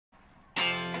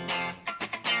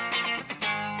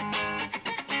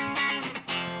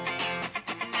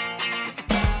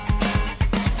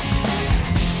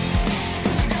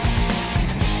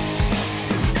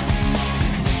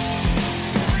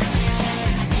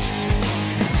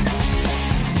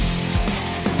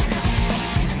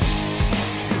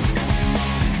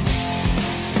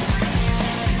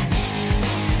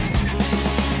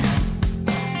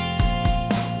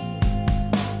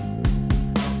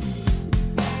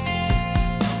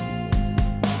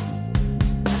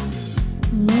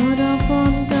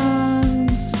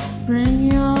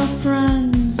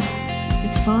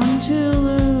fun to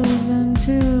lose and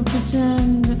to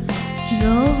pretend. She's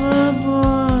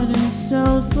overboard and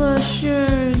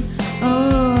self-assured.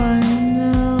 Oh, I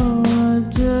know a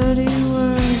dirty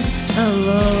word.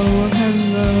 Hello,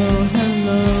 hello,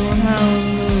 hello, hello,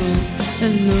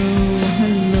 hello, hello,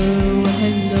 hello,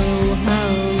 hello,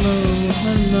 hello,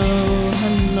 hello,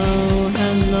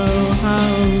 hello,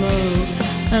 hello,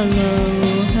 hello,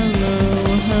 hello,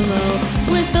 hello.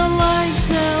 With the lights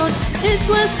out, it's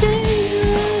less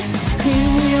dangerous.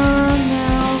 Here we are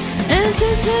now,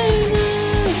 entertain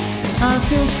us. I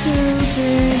feel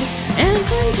stupid and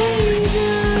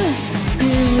contagious.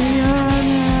 Here we are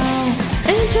now,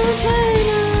 entertain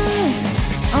us.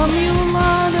 I'm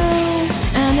mulatto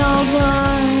and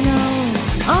albino.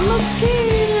 I'm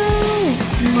mosquito,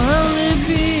 my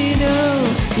libido.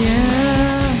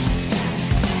 Yeah,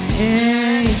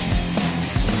 yeah,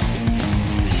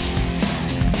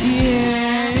 yeah.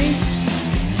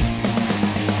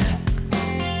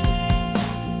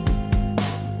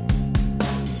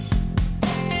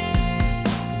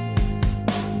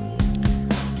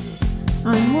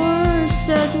 I'm worse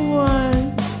at what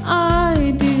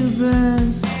I do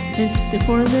best. It's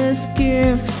for this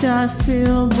gift I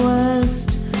feel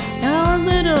blessed. Our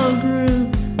little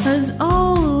group has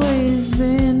always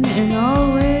been and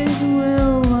always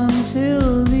will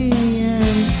until the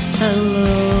end.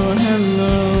 Hello,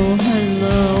 hello,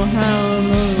 hello,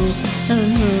 hello,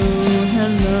 hello, hello,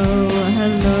 hello,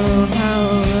 hello,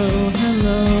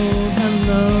 hello, hello,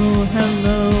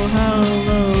 hello,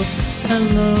 hello,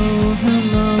 hello,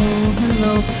 hello,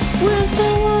 hello. With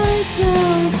the lights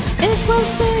out, it's less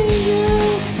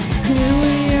dangerous. Here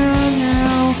we are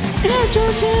now,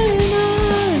 entertain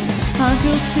us. I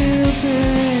feel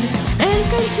stupid and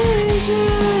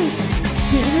contagious.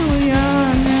 Here we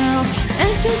are now,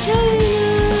 entertain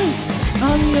us.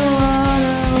 I'm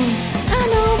mulatto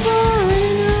and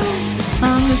albino.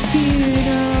 I'm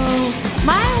mosquito,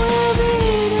 my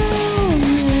libido.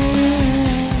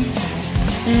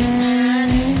 Yeah, yeah,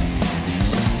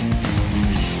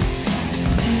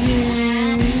 yeah.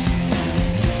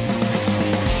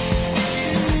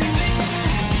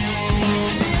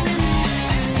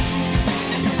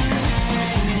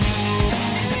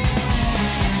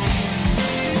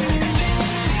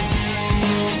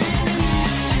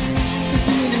 This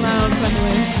is really loud, by the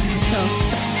way, so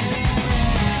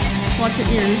watch your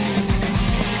ears.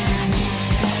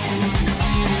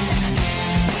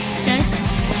 Okay?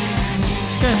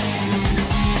 Good.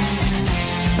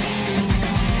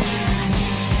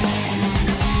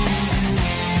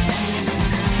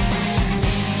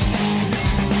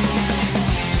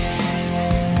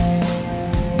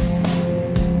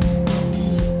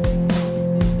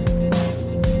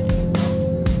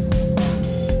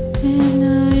 And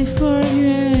I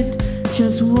forget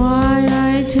just why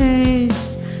I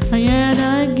taste, yet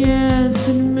I guess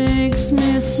it makes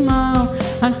me smile.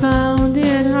 I found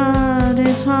it hard,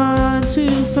 it's hard to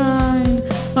find.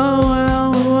 Oh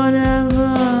well,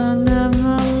 whatever,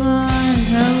 never mind.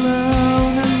 Hello,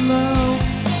 hello,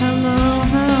 hello,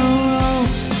 hello,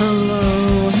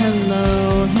 hello, hello,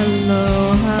 hello,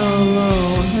 hello,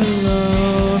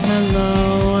 hello,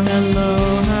 hello,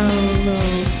 hello,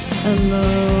 hello,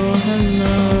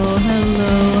 hello,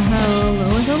 hello, hello.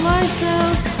 With the lights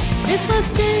out, it's less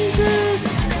dangerous.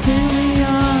 Here we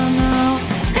are now,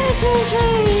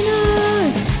 entertain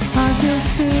us. I feel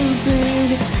stupid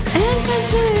and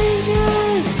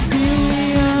contagious. Here we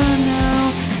are now,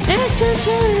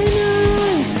 entertain